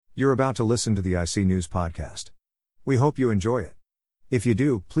You're about to listen to the IC News podcast. We hope you enjoy it. If you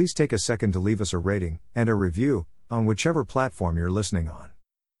do, please take a second to leave us a rating and a review on whichever platform you're listening on.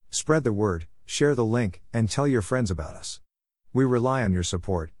 Spread the word, share the link, and tell your friends about us. We rely on your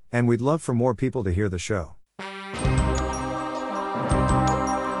support, and we'd love for more people to hear the show.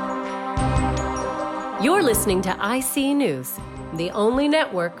 You're listening to IC News, the only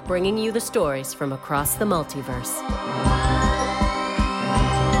network bringing you the stories from across the multiverse.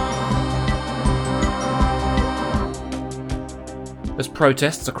 As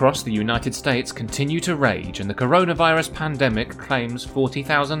protests across the United States continue to rage and the coronavirus pandemic claims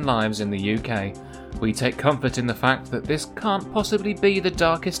 40,000 lives in the UK, we take comfort in the fact that this can't possibly be the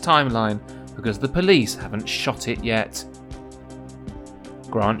darkest timeline because the police haven't shot it yet.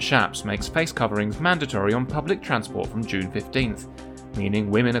 Grant Shapps makes face coverings mandatory on public transport from June 15th, meaning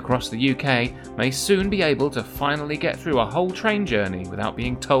women across the UK may soon be able to finally get through a whole train journey without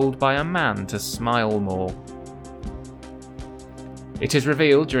being told by a man to smile more. It is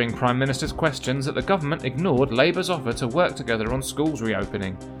revealed during Prime Minister's questions that the government ignored Labour's offer to work together on schools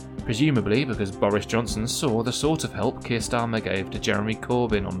reopening, presumably because Boris Johnson saw the sort of help Keir Starmer gave to Jeremy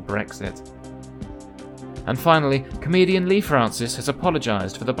Corbyn on Brexit. And finally, comedian Lee Francis has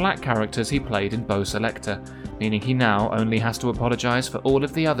apologised for the black characters he played in Bo Selector, meaning he now only has to apologise for all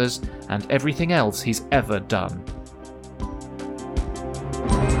of the others and everything else he's ever done.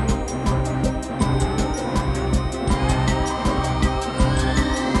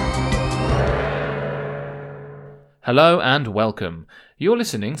 Hello and welcome. You're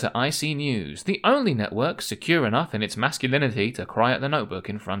listening to IC News, the only network secure enough in its masculinity to cry at the notebook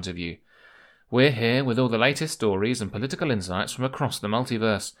in front of you. We're here with all the latest stories and political insights from across the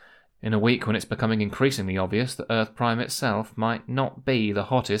multiverse, in a week when it's becoming increasingly obvious that Earth Prime itself might not be the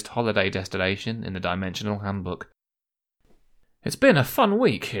hottest holiday destination in the Dimensional Handbook. It's been a fun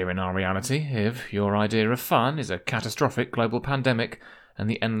week here in our reality, if your idea of fun is a catastrophic global pandemic and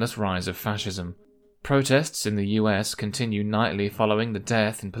the endless rise of fascism. Protests in the US continue nightly following the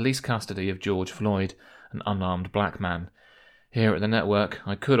death in police custody of George Floyd, an unarmed black man. Here at the network,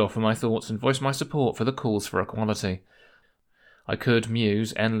 I could offer my thoughts and voice my support for the calls for equality. I could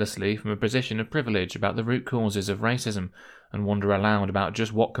muse endlessly from a position of privilege about the root causes of racism and wonder aloud about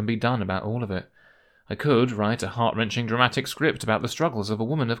just what can be done about all of it. I could write a heart-wrenching dramatic script about the struggles of a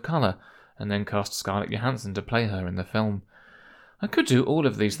woman of colour and then cast Scarlett Johansson to play her in the film. I could do all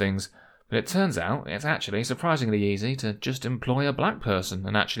of these things, but it turns out it's actually surprisingly easy to just employ a black person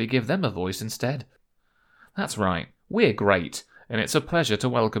and actually give them a voice instead. That's right, we're great, and it's a pleasure to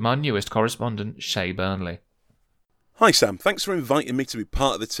welcome our newest correspondent, Shay Burnley. Hi Sam, thanks for inviting me to be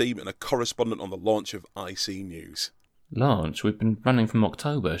part of the team and a correspondent on the launch of IC News. Launch? We've been running from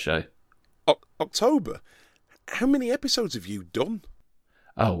October, Shay. October? How many episodes have you done?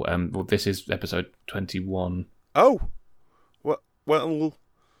 Well, this is episode 21. Oh, well...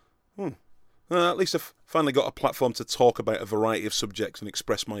 at least I've finally got a platform to talk about a variety of subjects and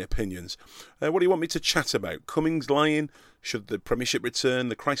express my opinions. What do you want me to chat about? Cummings lying? Should the Premiership return?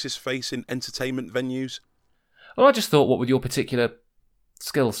 The crisis facing entertainment venues? Well, I just thought, what with your particular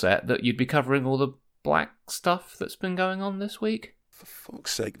skill set, that you'd be covering all the black stuff that's been going on this week. For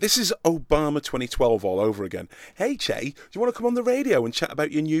fuck's sake, this is Obama 2012 all over again. Hey, Che, do you want to come on the radio and chat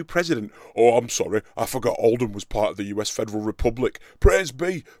about your new president? Oh, I'm sorry, I forgot Oldham was part of the US Federal Republic. Praise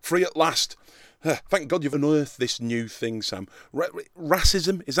be, free at last. Thank God you've unearthed this new thing, Sam.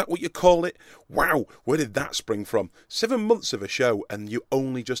 Racism, is that what you call it? Wow, where did that spring from? 7 months of a show and you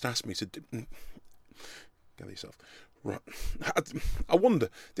only just asked me to do... Get yourself... Right. I wonder,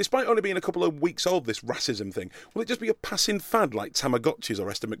 despite only being a couple of weeks old, this racism thing, will it just be a passing fad like Tamagotchis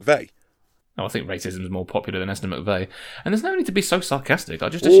or Esther McVeigh? Oh, I think racism is more popular than Esther McVeigh. And there's no need to be so sarcastic. I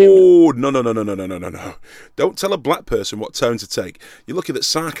just assumed... Oh, no. Don't tell a black person what tone to take. You're lucky that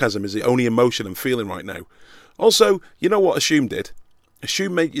sarcasm is the only emotion I'm feeling right now. Also, you know what Assume did?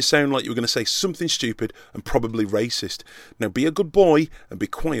 Assume made you sound like you were going to say something stupid and probably racist. Now be a good boy and be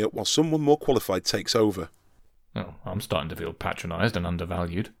quiet while someone more qualified takes over. Oh, I'm starting to feel patronised and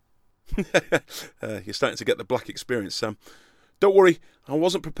undervalued. You're starting to get the black experience, Sam. Don't worry, I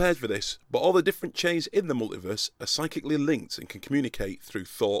wasn't prepared for this, but all the different Che's in the multiverse are psychically linked and can communicate through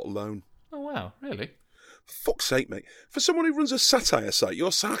thought alone. Oh, wow, really? For fuck's sake, mate. For someone who runs a satire site,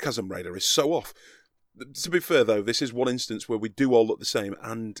 your sarcasm radar is so off. To be fair, though, this is one instance where we do all look the same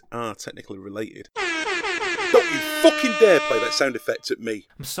and are technically related. Don't you fucking dare play that sound effect at me.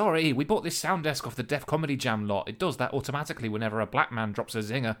 I'm sorry, we bought this sound desk off the Def Comedy Jam lot. It does that automatically whenever a black man drops a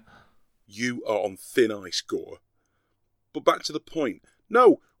zinger. You are on thin ice, Gore. But back to the point.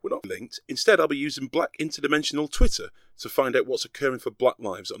 No, We're not linked. Instead, I'll be using Black Interdimensional Twitter to find out what's occurring for Black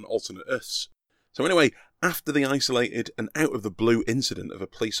lives on alternate Earths. So anyway, after the isolated and out-of-the-blue incident of a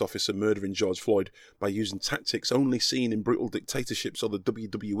police officer murdering George Floyd by using tactics only seen in brutal dictatorships or the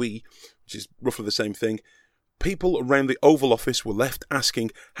WWE, which is roughly the same thing, people around the Oval Office were left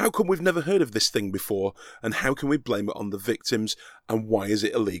asking, how come we've never heard of this thing before, and how can we blame it on the victims, and why is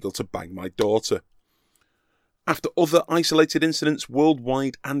it illegal to bang my daughter? After other isolated incidents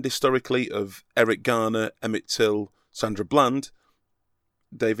worldwide and historically of Eric Garner, Emmett Till, Sandra Bland,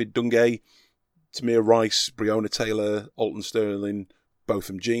 David Dungay, Tamir Rice, Breonna Taylor, Alton Sterling,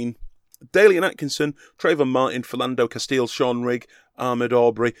 Botham Jean, Daly and Atkinson, Trayvon Martin, Philando Castile, Sean Rigg, Ahmaud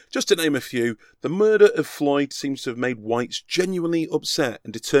Arbery, just to name a few, the murder of Floyd seems to have made whites genuinely upset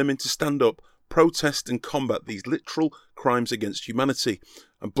and determined to stand up, protest and combat these literal crimes against humanity.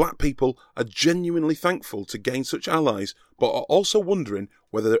 And black people are genuinely thankful to gain such allies, but are also wondering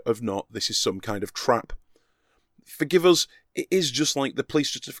whether or not this is some kind of trap. Forgive us, it is just like the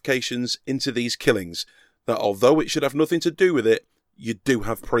police justifications into these killings, that although it should have nothing to do with it, you do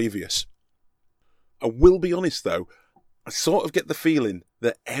have previous. I will be honest though, I sort of get the feeling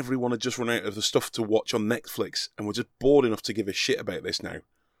that everyone had just run out of the stuff to watch on Netflix and were just bored enough to give a shit about this now.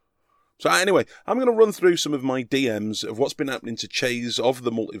 So anyway, I'm going to run through some of my DMs of what's been happening to Chays of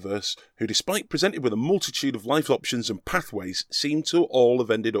the Multiverse, who despite presented with a multitude of life options and pathways, seem to all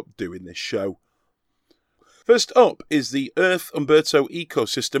have ended up doing this show. First up is the Earth Umberto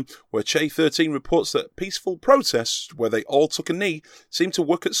ecosystem, where Che13 reports that peaceful protests, where they all took a knee, seem to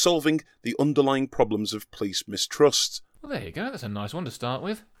work at solving the underlying problems of police mistrust. Well, there you go. That's a nice one to start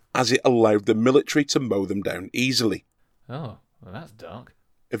with. As it allowed the military to mow them down easily. Oh, well, that's dark.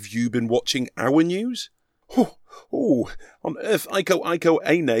 Have you been watching our news? On Earth Iko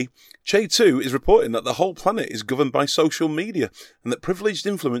Ane, Che2 is reporting that the whole planet is governed by social media, and that privileged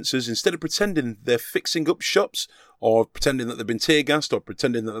influencers, instead of pretending they're fixing up shops, or pretending that they've been tear-gassed, or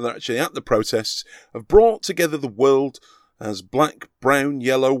pretending that they're actually at the protests, have brought together the world as black, brown,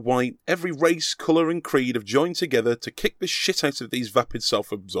 yellow, white, every race, colour and creed have joined together to kick the shit out of these vapid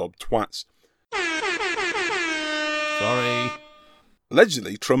self-absorbed twats. Sorry.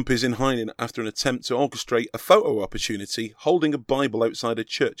 Allegedly, Trump is in hiding after an attempt to orchestrate a photo opportunity holding a Bible outside a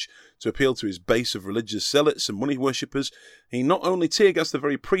church to appeal to his base of religious zealots and money worshippers. He not only tear-gassed the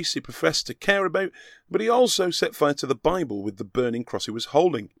very priests he professed to care about, but he also set fire to the Bible with the burning cross he was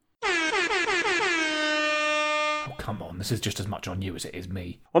holding. Oh, come on, this is just as much on you as it is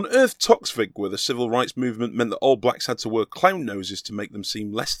me. On Earth Toxvig, where the civil rights movement meant that all blacks had to wear clown noses to make them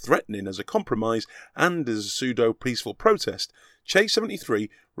seem less threatening as a compromise and as a pseudo-peaceful protest, Che73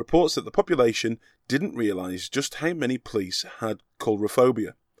 reports that the population didn't realise just how many police had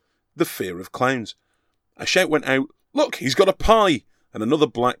coulrophobia, the fear of clowns. A shout went out, "Look, he's got a pie!" and another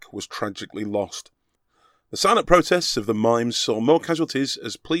black was tragically lost. The silent protests of the mimes saw more casualties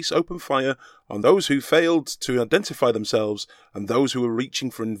as police opened fire on those who failed to identify themselves and those who were reaching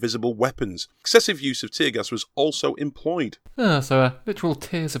for invisible weapons. Excessive use of tear gas was also employed. So literal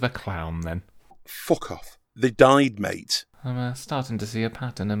tears of a clown, then. Fuck off. They died, mate. I'm starting to see a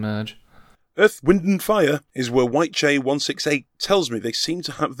pattern emerge. Earth, Wind and Fire is where White Che 168 tells me they seem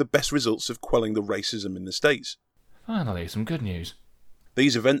to have the best results of quelling the racism in the States. Finally, some good news.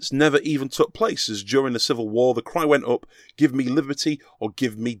 These events never even took place, as during the Civil War the cry went up, "Give me liberty or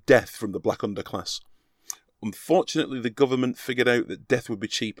give me death," from the black underclass. Unfortunately, the government figured out that death would be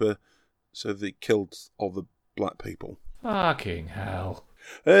cheaper, so they killed all the black people. Fucking hell.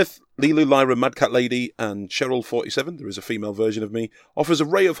 Earth, Lilu Lyra, Madcat Lady, and Cheryl 47, there is a female version of me, offers a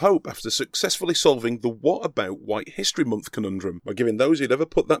ray of hope after successfully solving the What About White History Month conundrum by giving those who'd ever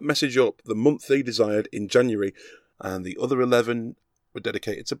put that message up the month they desired in January, and the other 11 were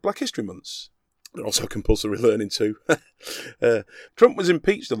dedicated to Black History Months. They're also compulsory learning too. Trump was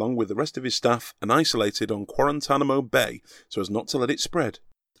impeached along with the rest of his staff and isolated on Guantanamo Bay so as not to let it spread.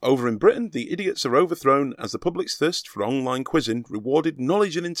 Over in Britain, the idiots are overthrown as the public's thirst for online quizzing rewarded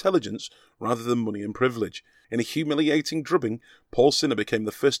knowledge and intelligence rather than money and privilege. In a humiliating drubbing, Paul Sinner became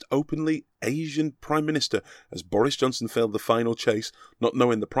the first openly Asian Prime Minister as Boris Johnson failed the final chase, not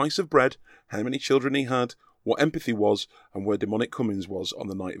knowing the price of bread, how many children he had, what empathy was, and where demonic Cummings was on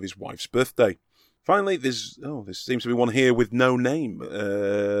the night of his wife's birthday. Finally, there seems to be one here with no name.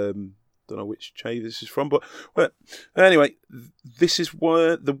 Don't don't know which Che this is from, but anyway, this is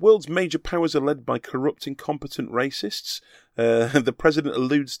where the world's major powers are led by corrupt, incompetent racists. The president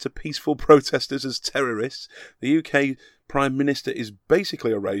alludes to peaceful protesters as terrorists. The UK Prime Minister is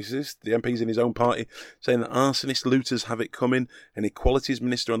basically a racist. The MPs in his own party saying that arsonist looters have it coming. An Equalities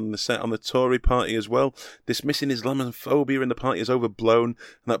Minister on the Tory party as well, dismissing Islamophobia in the party as overblown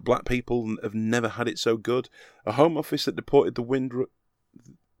and that black people have never had it so good. A Home Office that deported the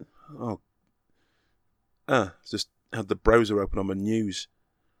just had the browser open on my news.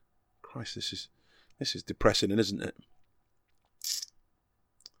 Christ, this is depressing, isn't it?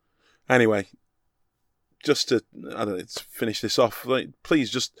 Anyway, just to finish this off, please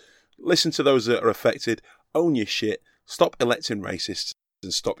just listen to those that are affected, own your shit, stop electing racists,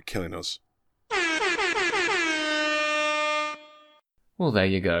 and stop killing us. Well, there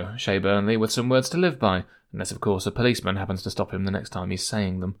you go, Shay Burnley with some words to live by, unless of course a policeman happens to stop him the next time he's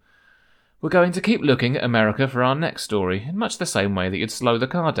saying them. We're going to keep looking at America for our next story, in much the same way that you'd slow the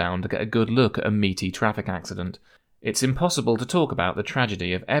car down to get a good look at a meaty traffic accident. It's impossible to talk about the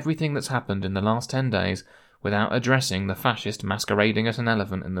tragedy of everything that's happened in the last 10 days without addressing the fascist masquerading as an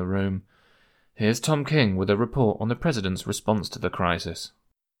elephant in the room. Here's Tom King with a report on the president's response to the crisis.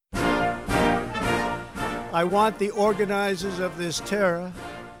 I want the organizers of this terror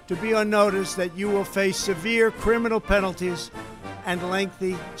to be on notice that you will face severe criminal penalties and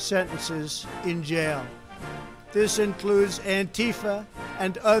lengthy sentences in jail. This includes Antifa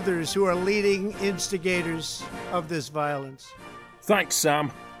and others who are leading instigators of this violence. Thanks,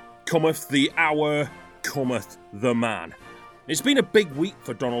 Sam. Cometh the hour, cometh the man. It's been a big week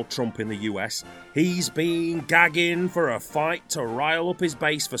for Donald Trump in the US. He's been gagging for a fight to rile up his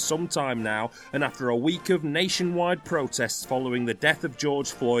base for some time now, and after a week of nationwide protests following the death of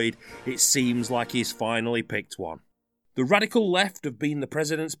George Floyd, it seems like he's finally picked one. The radical left have been the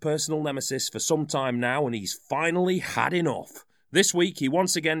president's personal nemesis for some time now, and he's finally had enough. This week, he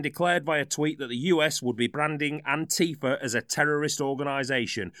once again declared via tweet that the US would be branding Antifa as a terrorist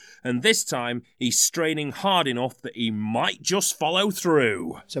organisation, and this time he's straining hard enough that he might just follow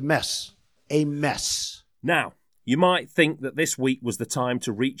through. It's a mess. A mess. Now, you might think that this week was the time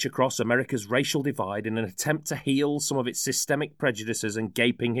to reach across America's racial divide in an attempt to heal some of its systemic prejudices and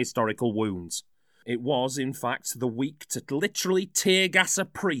gaping historical wounds. It was, in fact, the week to literally tear gas a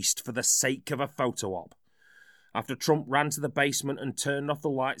priest for the sake of a photo op. After Trump ran to the basement and turned off the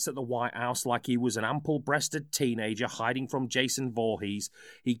lights at the White House like he was an ample-breasted teenager hiding from Jason Voorhees,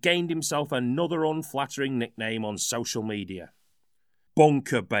 he gained himself another unflattering nickname on social media.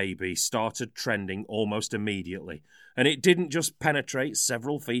 Bunker Baby started trending almost immediately, and it didn't just penetrate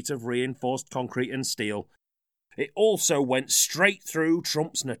several feet of reinforced concrete and steel. It also went straight through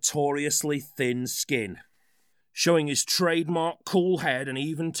Trump's notoriously thin skin. Showing his trademark cool head and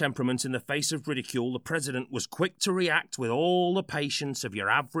even temperament in the face of ridicule, the president was quick to react with all the patience of your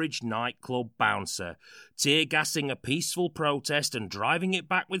average nightclub bouncer, tear-gassing a peaceful protest and driving it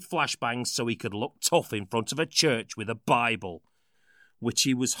back with flashbangs so he could look tough in front of a church with a Bible, which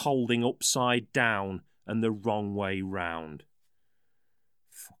he was holding upside down and the wrong way round.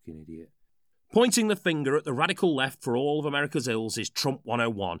 Fucking idiot. Pointing the finger at the radical left for all of America's ills is Trump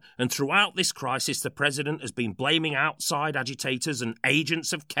 101, and throughout this crisis the president has been blaming outside agitators and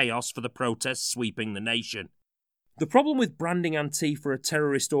agents of chaos for the protests sweeping the nation. The problem with branding Antifa a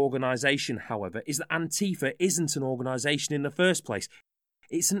terrorist organisation, however, is that Antifa isn't an organisation in the first place.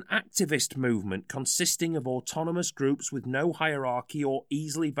 It's an activist movement consisting of autonomous groups with no hierarchy or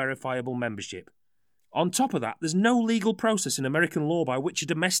easily verifiable membership. On top of that, there's no legal process in American law by which a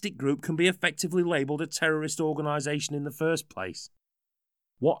domestic group can be effectively labelled a terrorist organisation in the first place.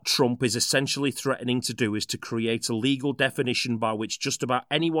 What Trump is essentially threatening to do is to create a legal definition by which just about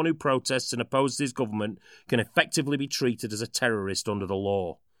anyone who protests and opposes his government can effectively be treated as a terrorist under the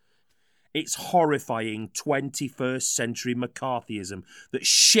law. It's horrifying 21st century McCarthyism that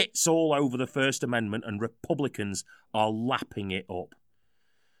shits all over the First Amendment, and Republicans are lapping it up.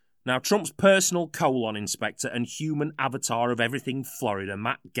 Now, Trump's personal colon inspector and human avatar of everything Florida,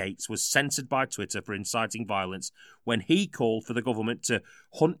 Matt Gaetz, was censored by Twitter for inciting violence when he called for the government to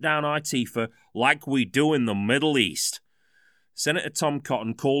hunt down Antifa like we do in the Middle East. Senator Tom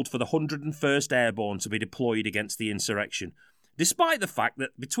Cotton called for the 101st Airborne to be deployed against the insurrection, despite the fact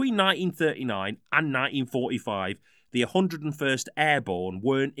that between 1939 and 1945, the 101st Airborne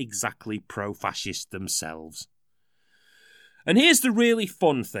weren't exactly pro-fascist themselves. And here's the really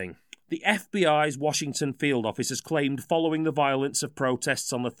fun thing. The FBI's Washington field office has claimed following the violence of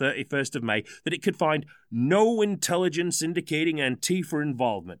protests on the 31st of May that it could find no intelligence indicating Antifa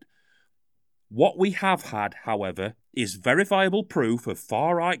involvement. What we have had, however, is verifiable proof of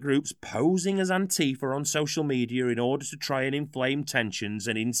far-right groups posing as Antifa on social media in order to try and inflame tensions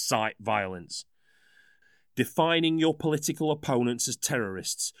and incite violence. Defining your political opponents as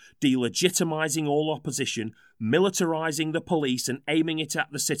terrorists, delegitimising all opposition, militarising the police and aiming it at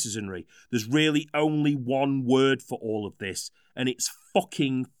the citizenry. There's really only one word for all of this, and it's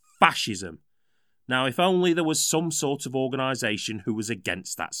fucking fascism. Now, if only there was some sort of organisation who was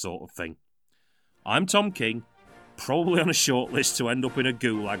against that sort of thing. I'm Tom King, probably on a short list to end up in a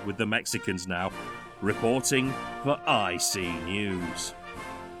gulag with the Mexicans now, reporting for IC News.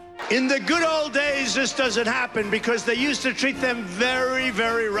 In the good old days, this doesn't happen because they used to treat them very,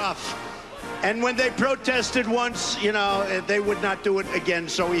 very rough. And when they protested once, they would not do it again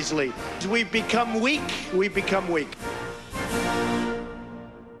so easily. We become weak.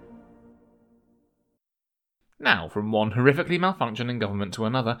 Now, from one horrifically malfunctioning government to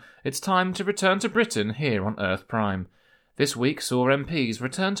another, it's time to return to Britain here on Earth Prime. This week saw MPs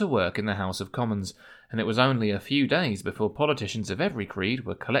return to work in the House of Commons, and it was only a few days before politicians of every creed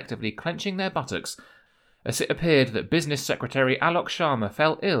were collectively clenching their buttocks as it appeared that Business Secretary Alok Sharma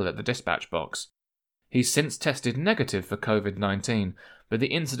fell ill at the dispatch box. He's since tested negative for COVID-19, but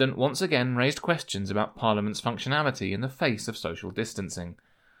the incident once again raised questions about Parliament's functionality in the face of social distancing.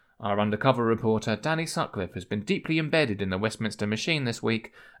 Our undercover reporter Danny Sutcliffe has been deeply embedded in the Westminster machine this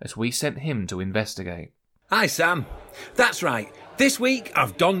week as we sent him to investigate. Hi Sam. That's right. This week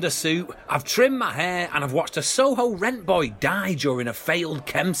I've donned a suit, I've trimmed my hair and I've watched a Soho rent boy die during a failed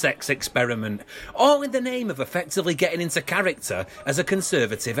chemsex experiment, all in the name of effectively getting into character as a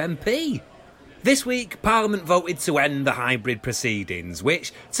Conservative MP. This week Parliament voted to end the hybrid proceedings,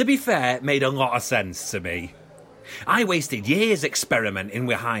 which, to be fair, made a lot of sense to me. I wasted years experimenting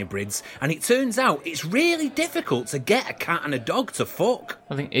with hybrids, and it turns out it's really difficult to get a cat and a dog to fuck.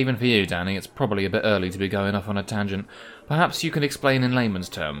 I think even for you, Danny, it's probably a bit early to be going off on a tangent. Perhaps you can explain in layman's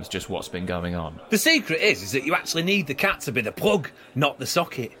terms just what's been going on. The secret is that you actually need the cat to be the plug, not the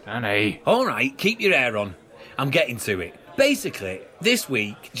socket. Danny! Alright, keep your hair on. I'm getting to it. Basically, this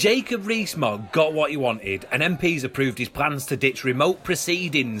week, Jacob Rees-Mogg got what he wanted, and MPs approved his plans to ditch remote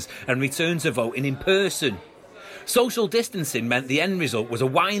proceedings and return to voting in person. Social distancing meant the end result was a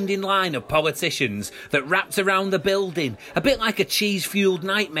winding line of politicians that wrapped around the building, a bit like a cheese-fuelled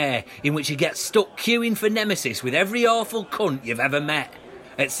nightmare in which you get stuck queuing for nemesis with every awful cunt you've ever met.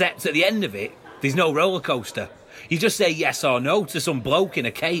 Except at the end of it, there's no roller coaster. You just say yes or no to some bloke in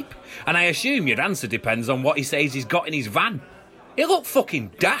a cape, and I assume your answer depends on what he says he's got in his van. It looked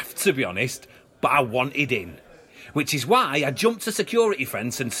fucking daft, to be honest, but I wanted in. Which is why I jumped a security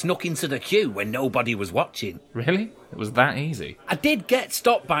fence and snuck into the queue when nobody was watching. Really? It was that easy? I did get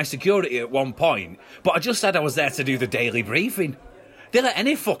stopped by security at one point, but I just said I was there to do the daily briefing. They let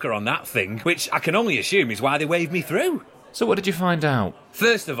any fucker on that thing, which I can only assume is why they waved me through. So what did you find out?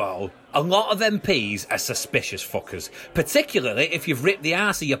 First of all, a lot of MPs are suspicious fuckers, particularly if you've ripped the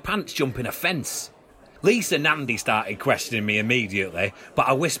arse of your pants jumping a fence. Lisa Nandy started questioning me immediately, but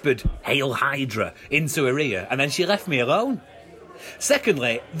I whispered, "Hail Hydra," into her ear, and then she left me alone.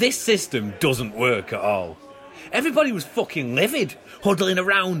 Secondly, this system doesn't work at all. Everybody was fucking livid, huddling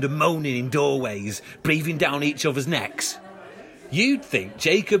around and moaning in doorways, breathing down each other's necks. You'd think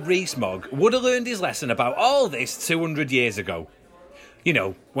Jacob Rees-Mogg would have learned his lesson about all this 200 years ago. You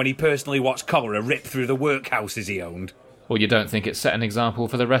know, when he personally watched cholera rip through the workhouses he owned. Or you don't think it set an example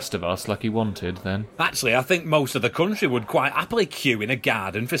for the rest of us like he wanted, then? Actually, I think most of the country would quite happily queue in a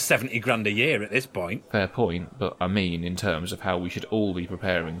garden for 70 grand a year at this point. Fair point, but I mean in terms of how we should all be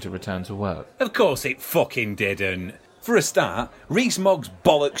preparing to return to work. Of course it fucking didn't. For a start, Rees-Mogg's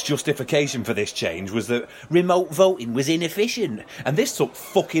bollocks justification for this change was that remote voting was inefficient, and this took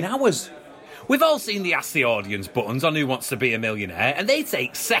fucking hours. We've all seen the Ask the Audience buttons on Who Wants to Be a Millionaire, and they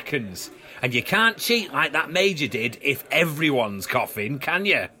take seconds. And you can't cheat like that Major did if everyone's coughing, can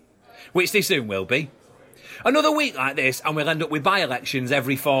you? Which they soon will be. Another week like this and we'll end up with by-elections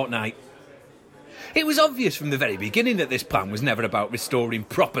every fortnight. It was obvious from the very beginning that this plan was never about restoring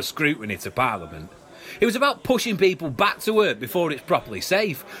proper scrutiny to Parliament. It was about pushing people back to work before it's properly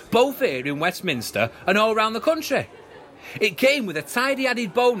safe, both here in Westminster and all around the country. It came with a tidy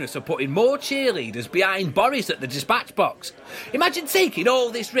added bonus of putting more cheerleaders behind Boris at the dispatch box. Imagine taking all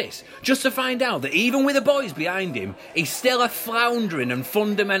this risk just to find out that even with the boys behind him, he's still a floundering and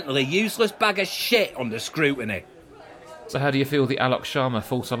fundamentally useless bag of shit under scrutiny. So how do you feel the Alok Sharma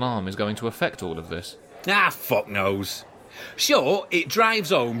false alarm is going to affect all of this? Fuck knows. Sure, it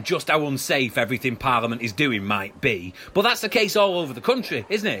drives home just how unsafe everything Parliament is doing might be, but that's the case all over the country,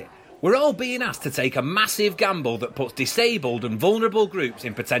 isn't it? We're all being asked to take a massive gamble that puts disabled and vulnerable groups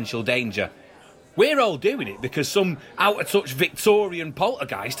in potential danger. We're all doing it because some out-of-touch Victorian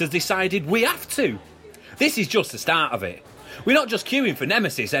poltergeist has decided we have to. This is just the start of it. We're not just queuing for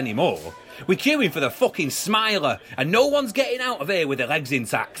Nemesis anymore. We're queuing for the fucking Smiler, and no one's getting out of here with their legs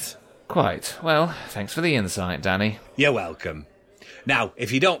intact. Quite. Well, thanks for the insight, Danny. You're welcome. Now,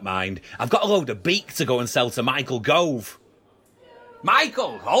 if you don't mind, I've got a load of beak to go and sell to Michael Gove.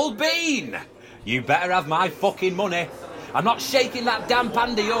 Michael, old bean! You better have my fucking money. I'm not shaking that damn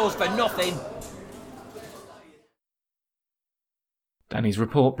hand of yours for nothing. Danny's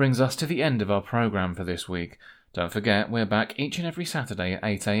report brings us to the end of our programme for this week. Don't forget, we're back each and every Saturday at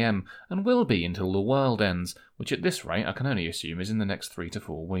 8 AM, and will be until the world ends, which at this rate I can only assume is in the next 3 to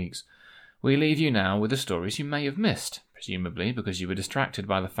 4 weeks. We leave you now with the stories you may have missed, presumably because you were distracted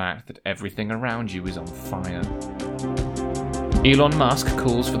by the fact that everything around you is on fire. Elon Musk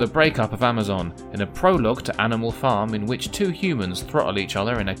calls for the breakup of Amazon in a prologue to Animal Farm in which 2 humans throttle each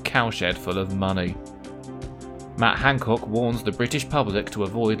other in a cowshed full of money. Matt Hancock warns the British public to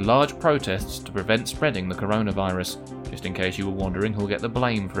avoid large protests to prevent spreading the coronavirus. Just in case you were wondering, he'll get the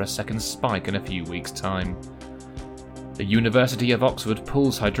blame for a second spike in a few weeks' time. The University of Oxford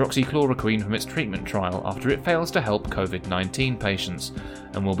pulls hydroxychloroquine from its treatment trial after it fails to help COVID-19 patients,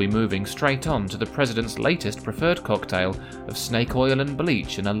 and will be moving straight on to the president's latest preferred cocktail of snake oil and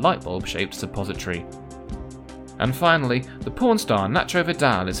bleach in a light bulb-shaped suppository. And finally, the porn star Nacho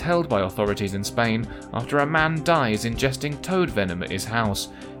Vidal is held by authorities in Spain after a man dies ingesting toad venom at his house,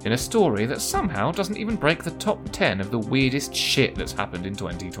 in a story that somehow doesn't even break the top 10 of the weirdest shit that's happened in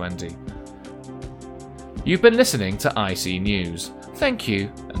 2020. You've been listening to IC News. Thank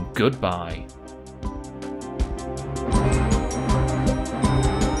you, and goodbye.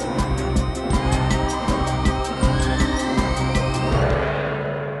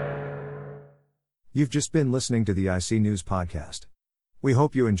 You've just been listening to the IC News podcast. We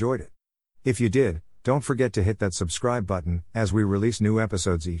hope you enjoyed it. If you did, don't forget to hit that subscribe button, as we release new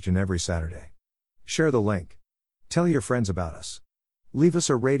episodes each and every Saturday. Share the link. Tell your friends about us. Leave us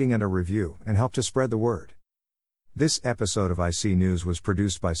a rating and a review, and help to spread the word. This episode of IC News was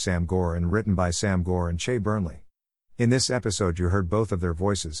produced by Sam Gore and written by Sam Gore and Che Burnley. In this episode you heard both of their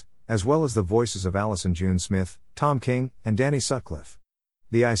voices, as well as the voices of Allison June Smith, Tom King, and Danny Sutcliffe.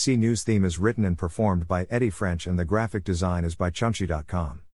 The IC News theme is written and performed by Eddie French, and the graphic design is by Chumchi.com.